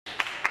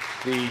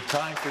The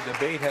time for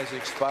debate has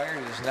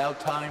expired. It is now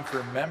time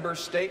for member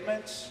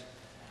statements.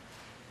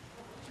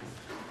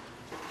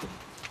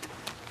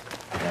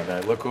 And I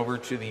look over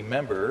to the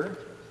member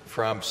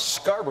from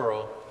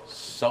Scarborough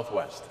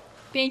Southwest.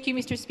 Thank you,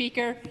 Mr.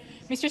 Speaker.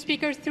 Mr.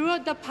 Speaker,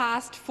 throughout the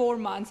past 4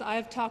 months, I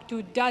have talked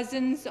to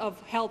dozens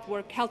of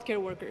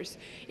healthcare workers,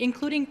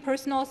 including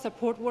personal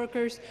support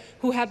workers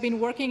who have been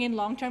working in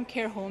long-term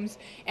care homes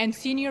and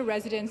senior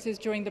residences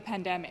during the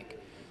pandemic.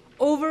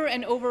 Over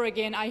and over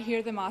again, I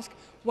hear them ask,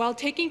 while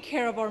taking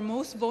care of our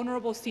most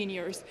vulnerable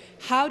seniors,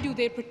 how do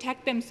they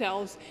protect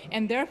themselves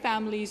and their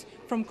families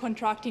from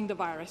contracting the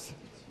virus?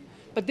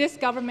 But this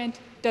government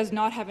does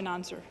not have an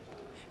answer.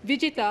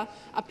 Vijita,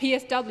 a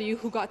PSW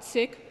who got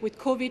sick with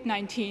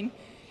COVID-19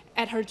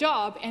 at her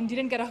job and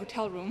didn't get a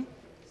hotel room,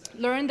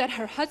 learned that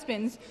her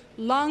husband's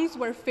lungs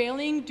were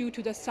failing due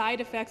to the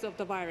side effects of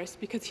the virus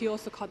because he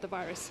also caught the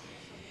virus.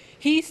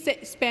 He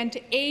spent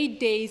 8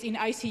 days in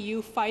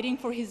ICU fighting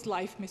for his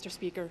life, Mr.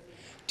 Speaker.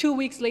 2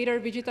 weeks later,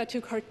 Vijita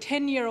took her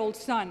 10-year-old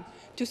son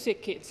to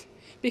Sick Kids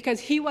because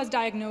he was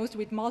diagnosed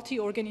with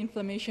multi-organ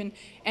inflammation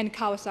and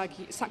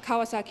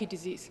Kawasaki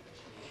disease.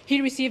 He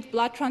received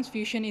blood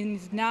transfusion and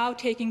is now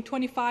taking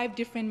 25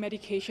 different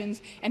medications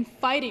and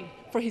fighting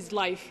for his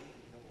life.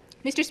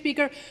 Mr.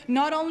 Speaker,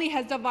 not only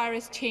has the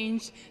virus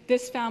changed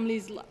this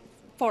family's life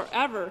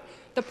forever,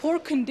 the poor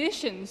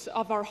conditions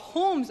of our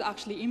homes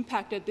actually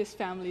impacted this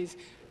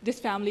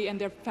family and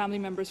their family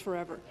members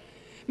forever.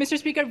 Mr.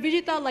 Speaker,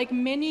 Vijita, like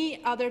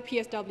many other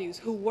PSWs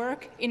who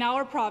work in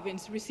our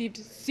province, received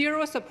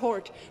zero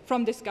support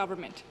from this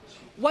government.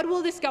 What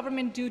will this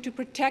government do to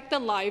protect the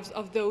lives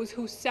of those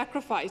who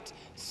sacrificed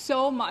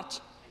so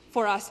much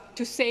for us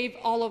to save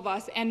all of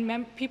us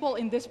and people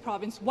in this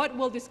province? What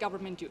will this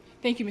government do?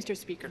 Thank you, Mr.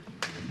 Speaker.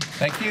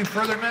 Thank you.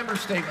 Further member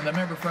statement. The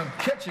member from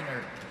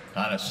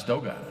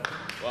Kitchener-Conestoga.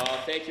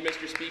 Well, thank you,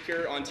 Mr.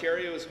 Speaker.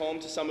 Ontario is home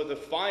to some of the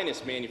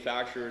finest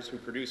manufacturers who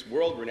produce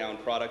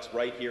world-renowned products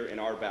right here in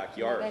our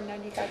backyard.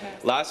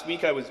 Last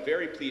week, I was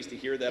very pleased to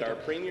hear that our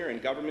Premier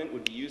and government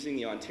would be using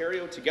the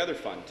Ontario Together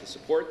Fund to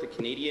support the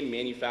Canadian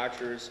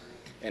Manufacturers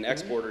and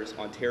Exporters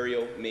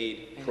Ontario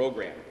Made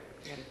program.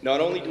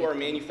 Not only do our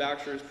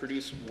manufacturers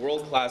produce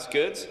world-class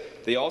goods,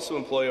 they also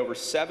employ over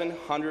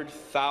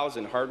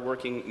 700,000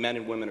 hardworking men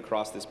and women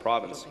across this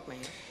province.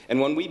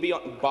 And when we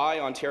buy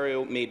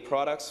Ontario-made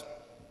products,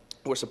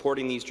 we're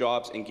supporting these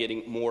jobs and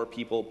getting more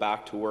people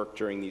back to work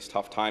during these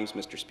tough times,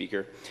 Mr.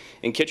 Speaker.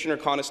 In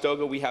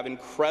Kitchener-Conestoga, we have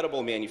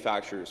incredible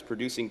manufacturers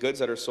producing goods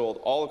that are sold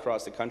all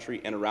across the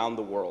country and around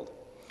the world,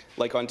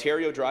 like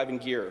Ontario Drive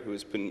 & Gear, who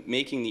has been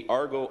making the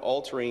Argo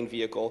all-terrain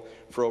vehicle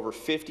for over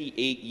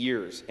 58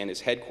 years and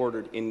is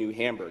headquartered in New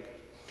Hamburg,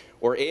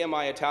 or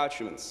AMI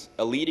Attachments,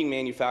 a leading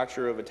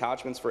manufacturer of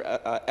attachments for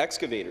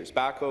excavators,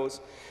 backhoes,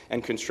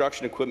 and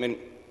construction equipment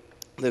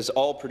that is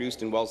all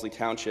produced in Wellesley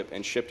Township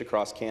and shipped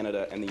across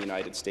Canada and the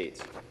United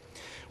States.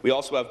 We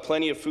also have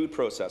plenty of food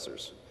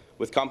processors,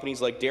 with companies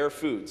like Dare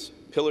Foods,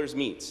 Pillars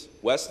Meats,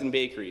 Weston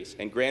Bakeries,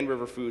 and Grand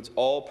River Foods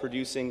all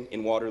producing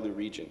in Waterloo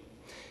region.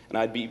 And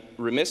I'd be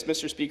remiss,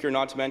 Mr. Speaker,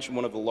 not to mention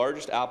one of the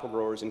largest apple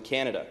growers in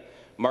Canada,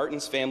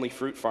 Martin's Family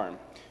Fruit Farm,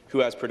 who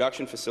has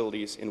production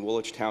facilities in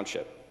Woolwich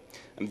Township.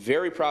 I'm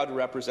very proud to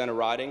represent a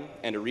riding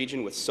and a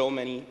region with so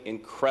many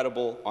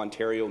incredible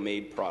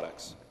Ontario-made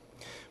products.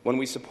 When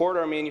we support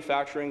our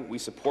manufacturing, we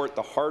support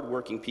the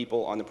hard-working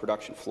people on the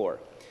production floor.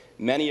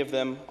 Many of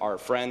them are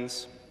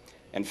friends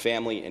and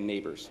family and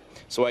neighbours.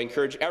 So I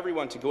encourage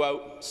everyone to go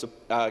out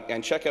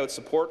and check out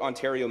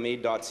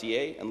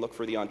supportonteriomade.ca and look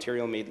for the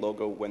Ontario Made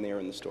logo when they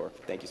are in the store.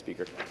 Thank you,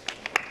 Speaker.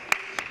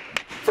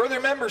 Further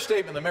member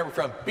statement. The member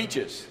from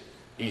Beaches,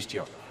 East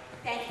York.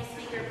 Thank you,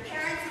 Speaker.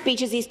 Parents of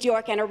Beaches, East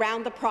York and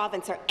around the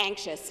province are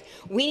anxious.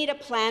 We need a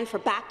plan for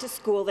back to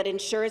school that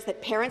ensures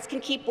that parents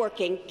can keep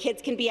working,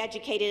 kids can be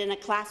educated in a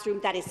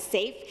classroom that is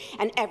safe,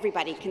 and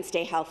everybody can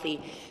stay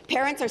healthy.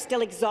 Parents are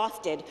still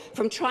exhausted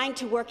from trying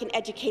to work and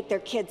educate their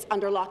kids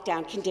under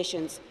lockdown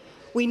conditions.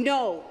 We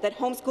know that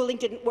homeschooling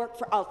didn't work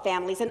for all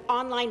families, and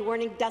online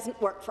learning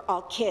doesn't work for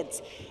all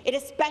kids. It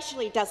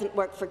especially doesn't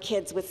work for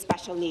kids with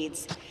special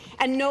needs.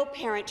 And no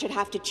parent should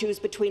have to choose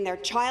between their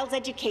child's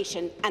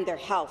education and their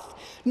health.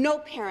 No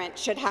parent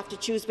should have to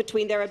choose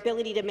between their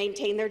ability to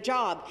maintain their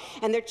job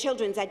and their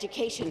children's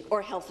education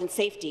or health and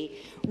safety.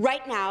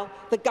 Right now,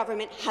 the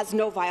government has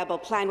no viable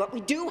plan. What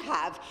we do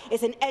have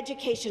is an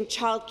education,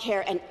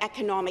 childcare, and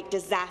economic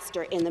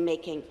disaster in the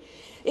making.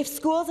 If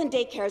schools and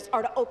daycares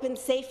are to open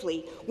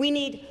safely,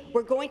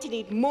 we're going to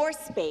need more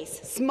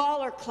space,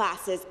 smaller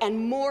classes, and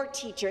more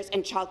teachers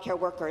and childcare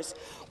workers.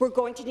 We're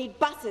going to need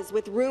buses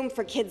with room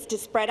for kids to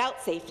spread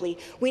out safely.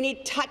 We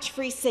need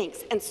touch-free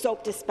sinks and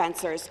soap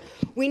dispensers.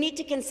 We need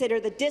to consider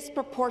the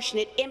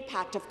disproportionate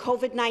impact of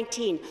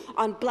COVID-19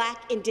 on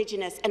Black,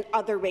 Indigenous, and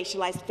other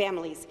racialized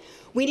families.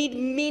 We need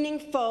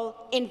meaningful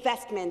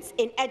investments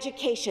in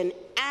education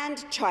and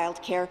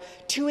childcare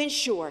to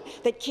ensure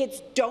that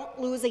kids don't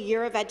lose a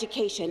year of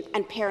education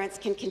and parents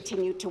can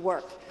continue to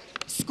work.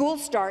 School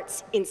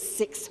starts in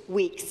 6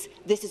 weeks.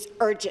 This is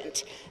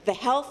urgent. The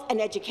health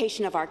and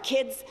education of our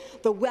kids,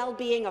 the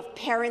well-being of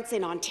parents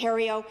in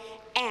Ontario,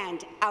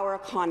 and our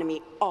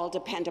economy all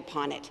depend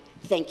upon it.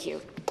 Thank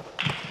you.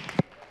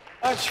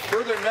 Much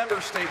further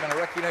member statement. I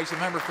recognize the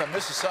member from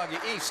Mississauga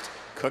East,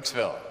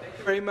 Cooksville. Thank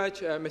you very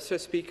much, Mr.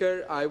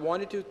 Speaker. I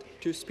wanted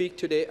to speak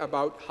today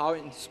about how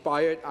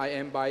inspired I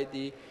am by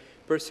the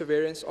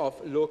perseverance of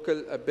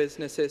local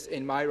businesses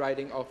in my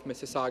riding of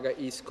Mississauga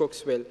East,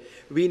 Cooksville.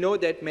 We know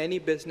that many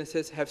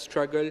businesses have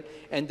struggled,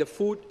 and the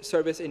food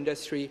service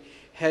industry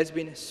has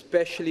been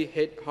especially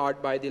hit hard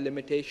by the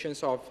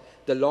limitations of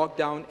the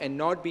lockdown and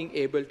not being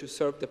able to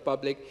serve the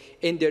public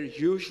in their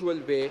usual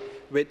way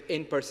with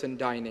in-person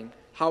dining.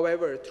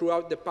 However,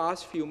 throughout the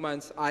past few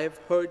months, I have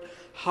heard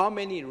how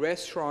many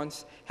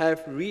restaurants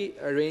have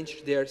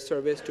rearranged their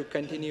service to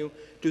continue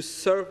to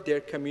serve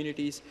their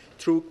communities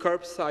through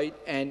curbside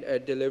and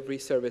delivery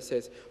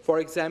services. For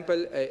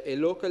example, a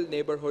local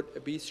neighborhood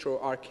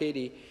bistro,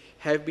 Arcady,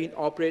 have been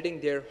operating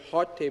their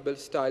hot table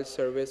style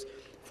service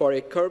for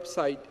a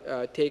curbside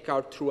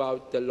takeout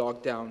throughout the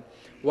lockdown.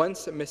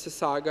 Once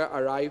Mississauga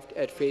arrived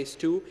at Phase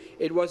 2,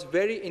 it was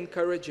very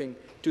encouraging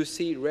to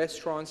see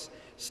restaurants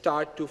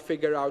start to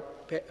figure out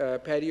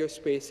patio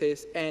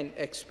spaces and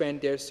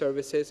expand their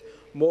services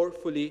more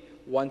fully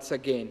once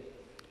again.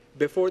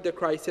 Before the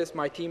crisis,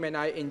 my team and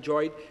I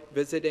enjoyed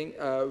visiting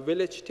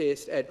Village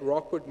Taste at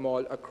Rockwood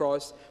Mall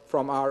across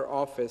from our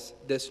office.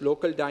 This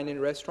local dine-in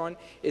restaurant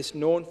is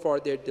known for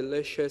their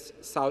delicious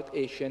South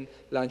Asian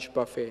lunch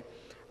buffet.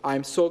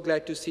 I'm so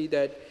glad to see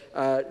that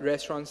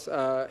restaurants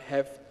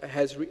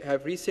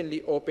have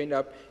recently opened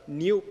up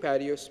new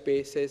patio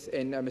spaces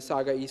in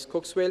Mississauga East,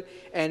 Cooksville,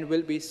 and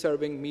will be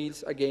serving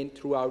meals again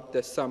throughout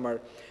the summer.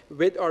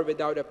 With or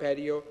without a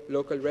patio,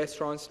 local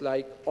restaurants,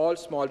 like all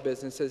small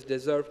businesses,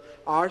 deserve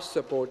our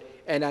support,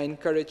 and I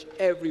encourage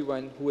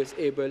everyone who is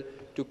able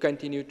to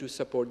continue to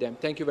support them.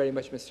 Thank you very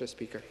much, Mr.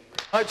 Speaker.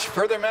 Much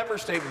further member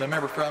statement. The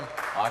member from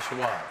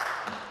Oshawa.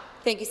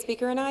 Thank you,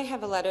 Speaker. And I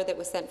have a letter that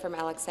was sent from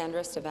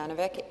Alexandra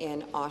Stevanovic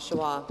in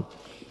Oshawa.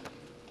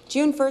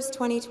 June 1st,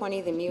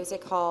 2020, the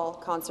Music Hall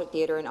Concert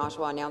Theatre in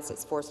Oshawa announced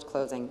its forced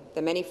closing.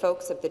 The many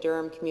folks of the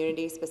Durham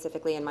community,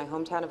 specifically in my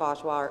hometown of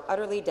Oshawa, are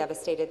utterly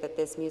devastated that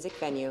this music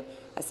venue,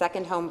 a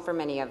second home for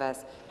many of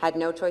us, had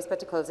no choice but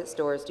to close its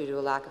doors due to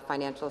a lack of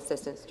financial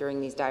assistance during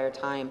these dire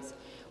times.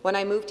 When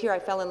I moved here, I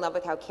fell in love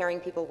with how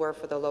caring people were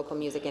for the local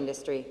music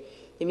industry.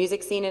 The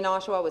music scene in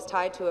Oshawa was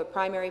tied to a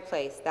primary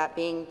place, that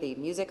being the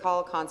Music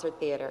Hall Concert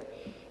Theatre.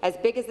 As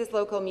big as this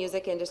local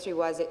music industry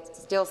was, it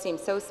still seemed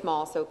so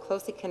small, so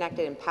closely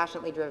connected and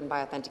passionately driven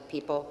by authentic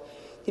people.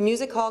 The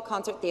Music Hall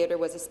Concert Theatre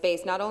was a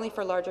space not only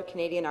for larger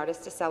Canadian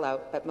artists to sell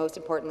out, but most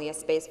importantly a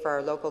space for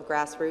our local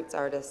grassroots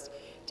artists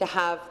to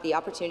have the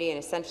opportunity and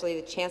essentially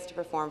the chance to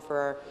perform for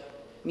our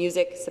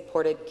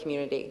music-supported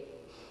community.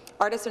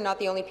 Artists are not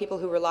the only people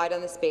who relied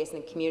on the space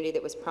in the community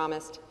that was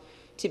promised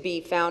to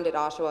be found at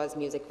Oshawa's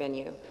music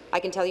venue.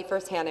 I can tell you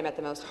firsthand I met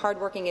the most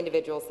hardworking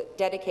individuals that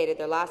dedicated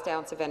their last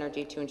ounce of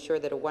energy to ensure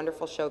that a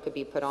wonderful show could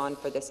be put on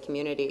for this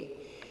community.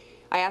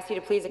 I ask you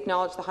to please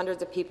acknowledge the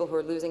hundreds of people who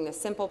are losing the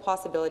simple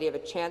possibility of a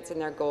chance in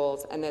their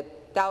goals, and the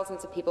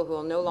thousands of people who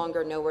will no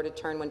longer know where to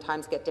turn when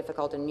times get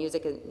difficult, and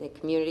music in the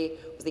community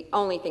was the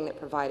only thing that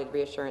provided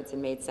reassurance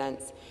and made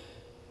sense.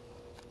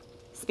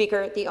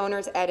 Speaker, the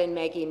owners, Ed and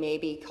Maggie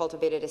Mabey,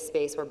 cultivated a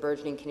space where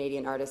burgeoning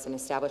Canadian artists and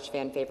established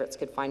fan favourites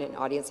could find an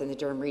audience in the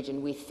Durham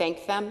region. We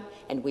thank them,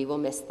 and we will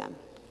miss them.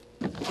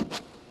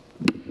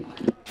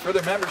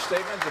 Further member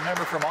statement, the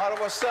member from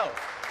Ottawa South.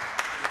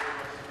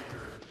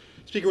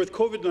 Speaker, with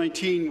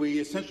COVID-19, we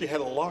essentially had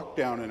a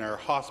lockdown in our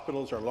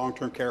hospitals, our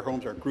long-term care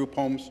homes, our group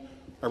homes,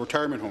 our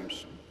retirement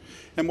homes.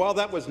 And while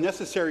that was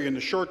necessary in the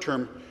short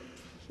term,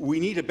 we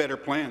need a better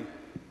plan.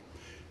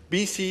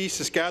 BC,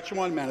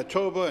 Saskatchewan,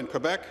 Manitoba, and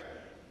Quebec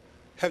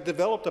have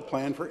developed a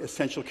plan for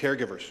essential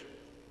caregivers.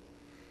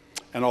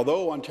 And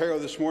although Ontario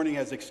this morning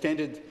has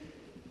extended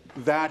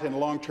that in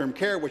long-term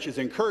care, which is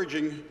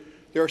encouraging,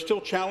 there are still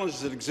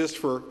challenges that exist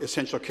for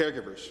essential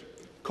caregivers.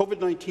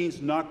 COVID-19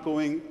 is not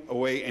going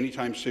away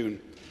anytime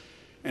soon,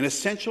 and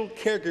essential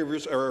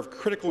caregivers are of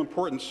critical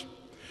importance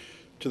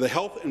to the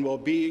health and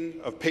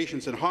well-being of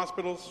patients in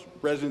hospitals,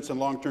 residents in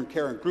long-term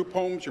care and group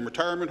homes and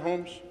retirement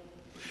homes.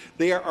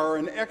 They are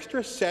an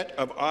extra set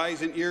of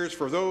eyes and ears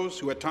for those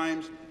who at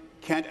times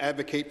can't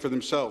advocate for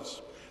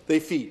themselves. They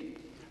feed,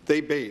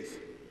 they bathe,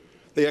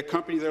 they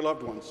accompany their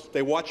loved ones,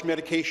 they watch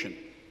medication.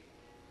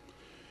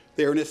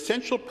 They are an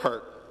essential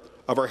part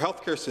of our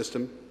healthcare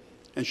system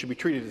and should be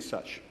treated as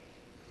such.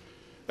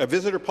 A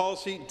visitor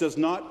policy does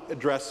not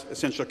address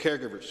essential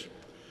caregivers.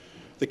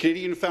 The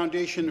Canadian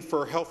Foundation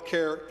for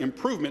Healthcare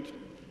Improvement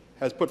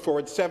has put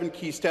forward 7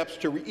 key steps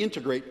to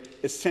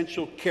reintegrate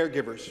essential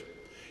caregivers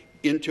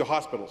into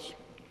hospitals.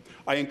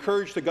 I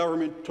encourage the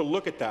government to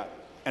look at that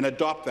and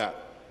adopt that.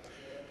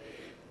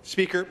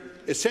 Speaker,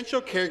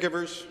 essential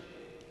caregivers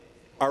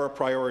are a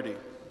priority.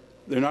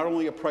 They're not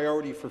only a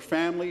priority for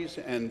families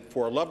and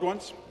for loved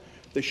ones,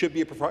 they should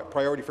be a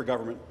priority for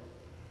government.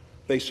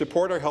 They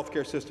support our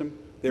healthcare system.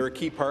 They're a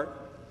key part.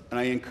 and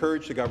I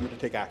encourage the government to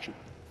take action.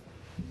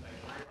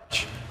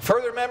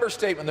 Further member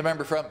statement, the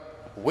member from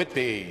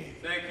Whitby.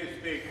 Thank you,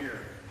 Speaker.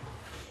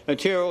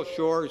 Ontario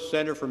Shores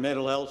Centre for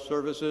Mental Health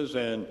Services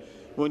and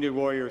Wounded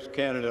Warriors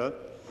Canada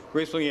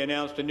recently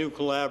announced a new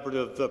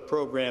collaborative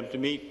program to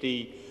meet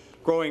the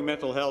growing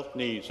mental health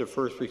needs of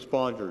first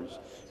responders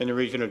in the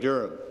region of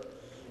Durham.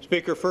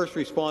 Speaker, First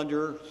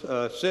Responder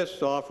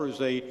Assist offers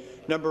a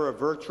number of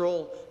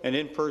virtual and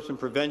in-person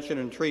prevention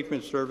and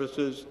treatment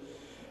services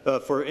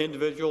for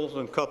individuals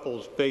and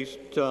couples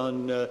based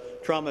on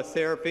trauma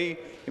therapy,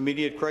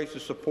 immediate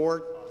crisis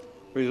support,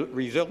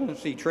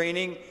 resiliency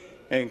training,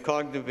 and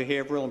cognitive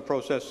behavioral and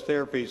process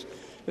therapies.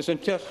 It's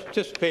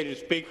anticipated,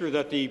 Speaker,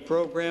 that the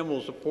program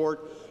will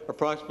support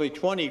approximately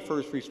 20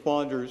 first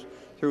responders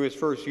through its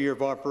first year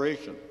of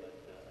operation.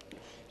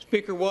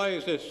 Speaker, why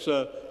is this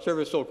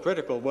service so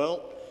critical?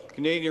 Well,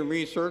 Canadian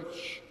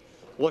research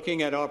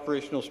looking at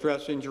operational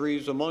stress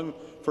injuries among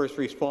first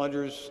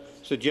responders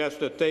suggests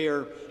that they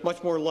are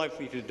much more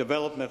likely to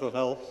develop mental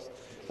health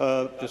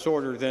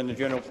disorder than the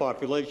general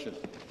population.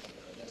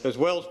 As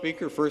well,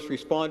 Speaker, first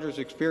responders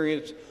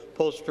experience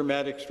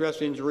post-traumatic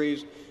stress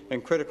injuries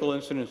and critical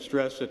incident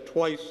stress at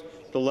twice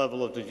the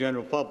level of the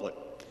general public.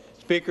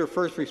 Speaker,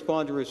 First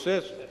Responder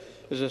Assist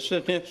is a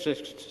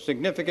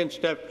significant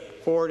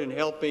step forward in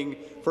helping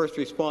first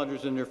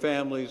responders and their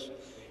families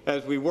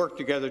as we work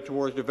together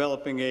towards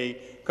developing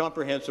a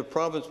comprehensive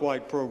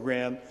province-wide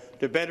program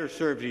to better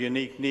serve the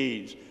unique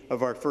needs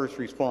of our first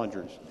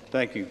responders.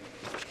 Thank you.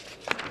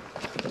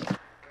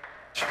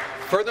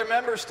 Further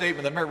member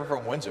statement, the member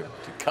from Windsor,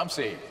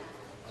 Tecumseh.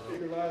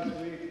 Speaker, last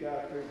week,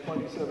 after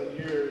 27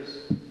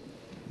 years,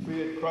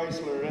 Fiat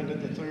Chrysler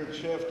ended the third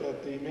shift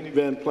at the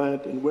minivan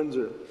plant in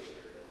Windsor.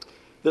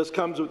 This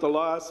comes with the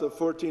loss of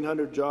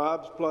 1,400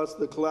 jobs, plus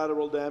the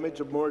collateral damage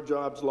of more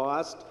jobs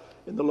lost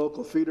in the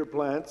local feeder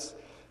plants.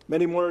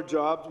 Many more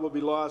jobs will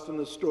be lost in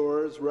the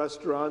stores,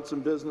 restaurants,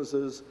 and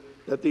businesses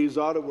that these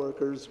auto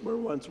workers were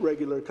once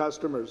regular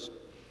customers.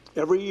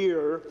 Every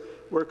year,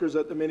 workers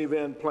at the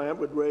minivan plant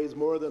would raise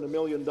more than $1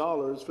 million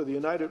for the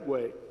United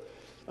Way.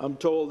 I'm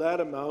told that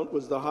amount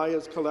was the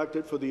highest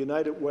collected for the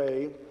United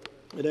Way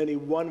at any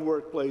one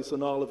workplace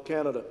in all of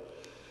Canada.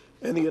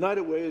 And the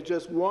United Way is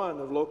just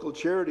one of local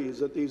charities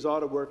that these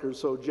auto workers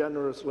so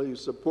generously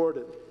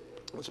supported.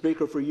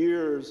 Speaker, for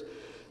years,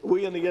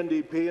 we in the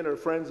NDP and our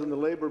friends in the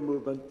labour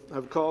movement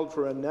have called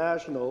for a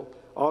national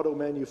auto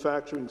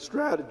manufacturing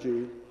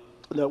strategy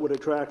that would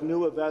attract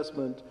new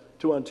investment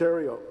to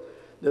Ontario.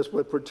 This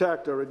would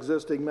protect our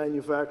existing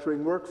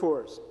manufacturing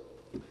workforce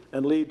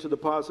and lead to the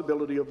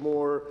possibility of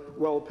more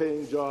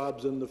well-paying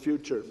jobs in the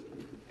future.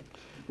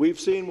 We've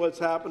seen what's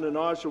happened in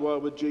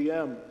Oshawa with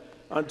GM.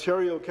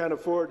 Ontario can't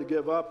afford to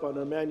give up on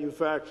a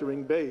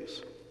manufacturing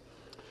base.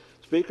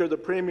 Speaker, the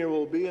Premier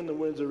will be in the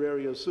Windsor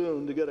area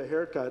soon to get a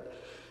haircut.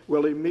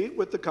 Will he meet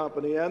with the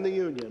company and the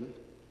union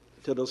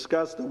to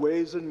discuss the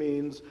ways and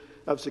means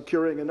of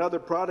securing another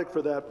product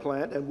for that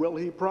plant, and will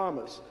he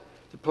promise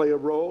to play a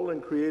role in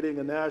creating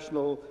a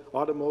national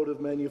automotive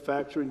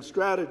manufacturing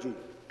strategy?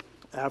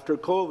 After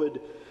COVID,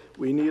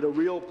 we need a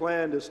real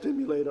plan to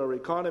stimulate our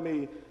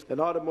economy, and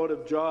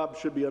automotive jobs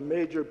should be a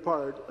major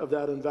part of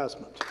that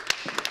investment.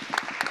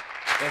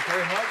 Thank you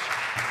very much.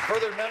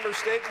 Further member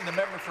statement, the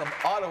member from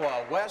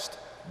Ottawa West,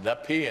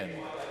 Nepean.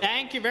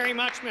 Thank you very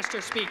much,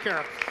 Mr.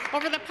 Speaker.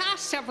 Over the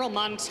past several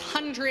months,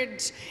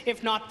 hundreds,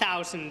 if not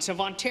thousands, of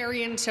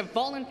Ontarians have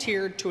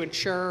volunteered to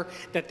ensure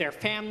that their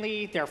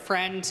family, their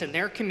friends, and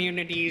their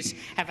communities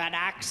have had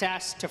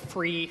access to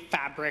free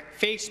fabric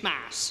face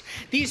masks.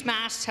 These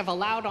masks have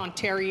allowed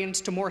Ontarians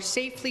to more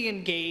safely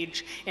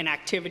engage in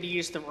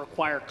activities that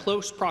require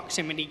close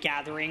proximity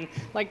gathering,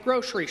 like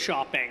grocery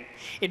shopping.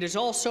 It has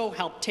also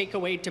helped take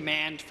away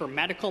demand for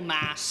medical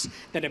masks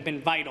that have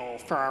been vital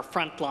for our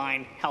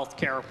frontline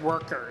healthcare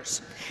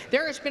workers.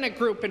 There has been a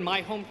group in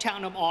my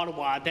hometown of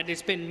Ottawa that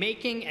has been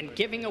making and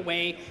giving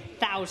away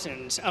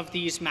thousands of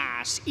these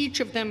masks, each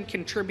of them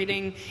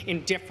contributing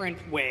in different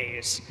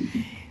ways.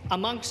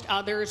 Amongst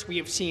others, we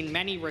have seen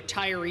many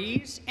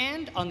retirees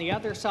and, on the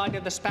other side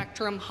of the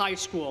spectrum, high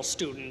school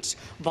students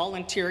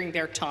volunteering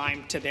their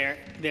time to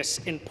this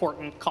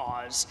important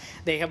cause.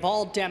 They have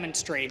all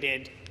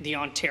demonstrated the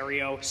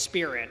Ontario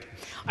spirit.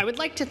 I would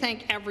like to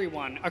thank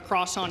everyone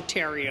across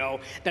Ontario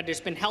that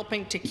has been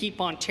helping to keep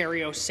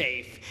Ontario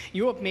safe.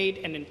 You have made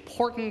an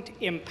important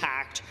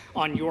impact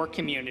on your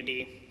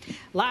community.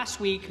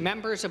 Last week,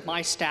 members of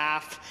my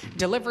staff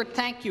delivered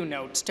thank you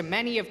notes to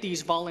many of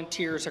these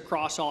volunteers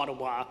across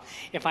Ottawa.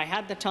 If I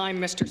had the time,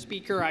 Mr.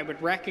 Speaker, I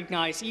would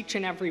recognize each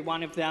and every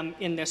one of them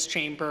in this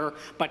chamber,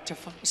 but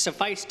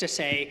suffice to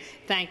say,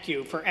 thank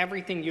you for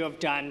everything you have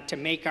done to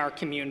make our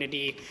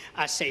community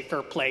a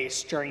safer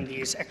place during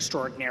these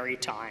extraordinary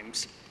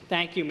times.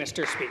 Thank you,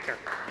 Mr. Speaker.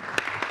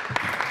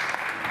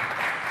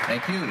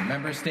 Thank you.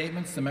 Member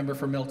statements. The member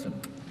for Milton.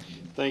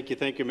 Thank you,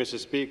 Mr.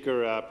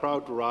 Speaker.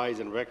 Proud to rise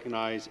and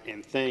recognize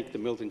and thank the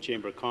Milton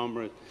Chamber of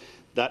Commerce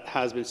that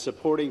has been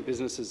supporting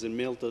businesses in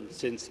Milton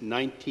since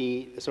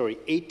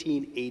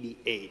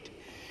 1888.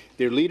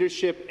 Their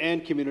leadership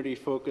and community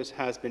focus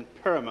has been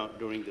paramount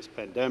during this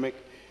pandemic.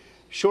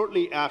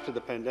 Shortly after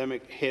the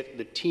pandemic hit,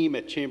 the team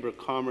at Chamber of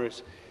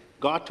Commerce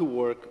got to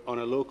work on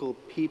a local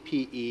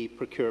PPE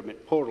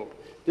procurement portal.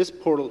 This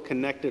portal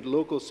connected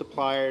local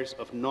suppliers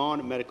of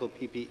non-medical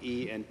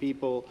PPE and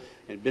people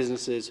and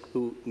businesses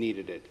who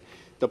needed it.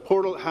 The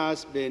portal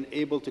has been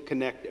able to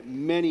connect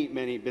many,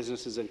 many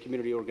businesses and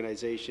community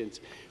organizations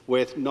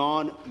with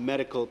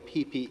non-medical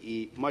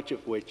PPE, much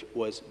of which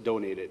was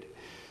donated.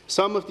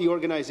 Some of the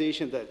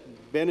organizations that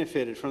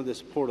benefited from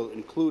this portal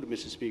include,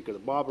 Mr. Speaker, the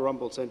Bob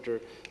Rumble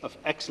Centre of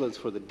Excellence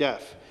for the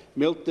Deaf,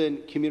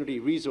 Milton Community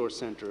Resource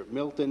Centre,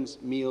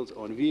 Milton's Meals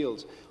on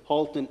Wheels,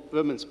 Halton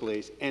Women's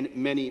Place, and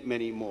many,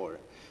 many more.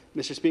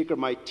 Mr. Speaker,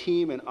 my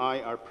team and I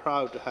are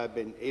proud to have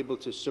been able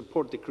to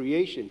support the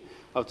creation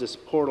of this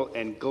portal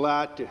and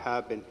glad to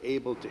have been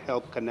able to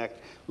help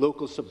connect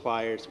local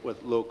suppliers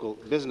with local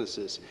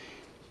businesses.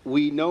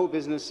 We know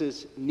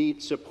businesses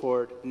need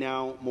support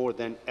now more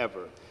than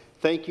ever.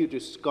 Thank you to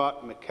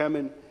Scott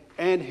McKemmon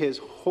and his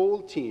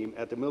whole team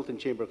at the Milton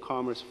Chamber of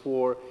Commerce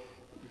for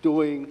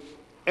doing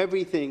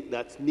everything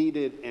that's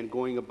needed and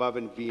going above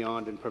and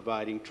beyond and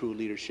providing true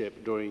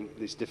leadership during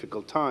this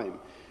difficult time.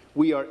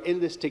 We are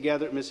in this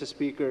together, Mr.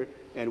 Speaker,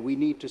 and we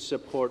need to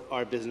support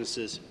our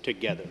businesses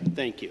together.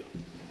 Thank you.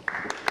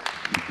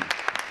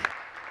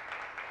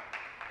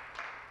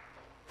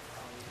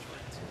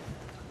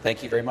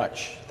 Thank you very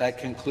much. That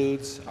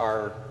concludes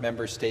our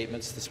member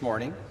statements this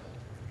morning.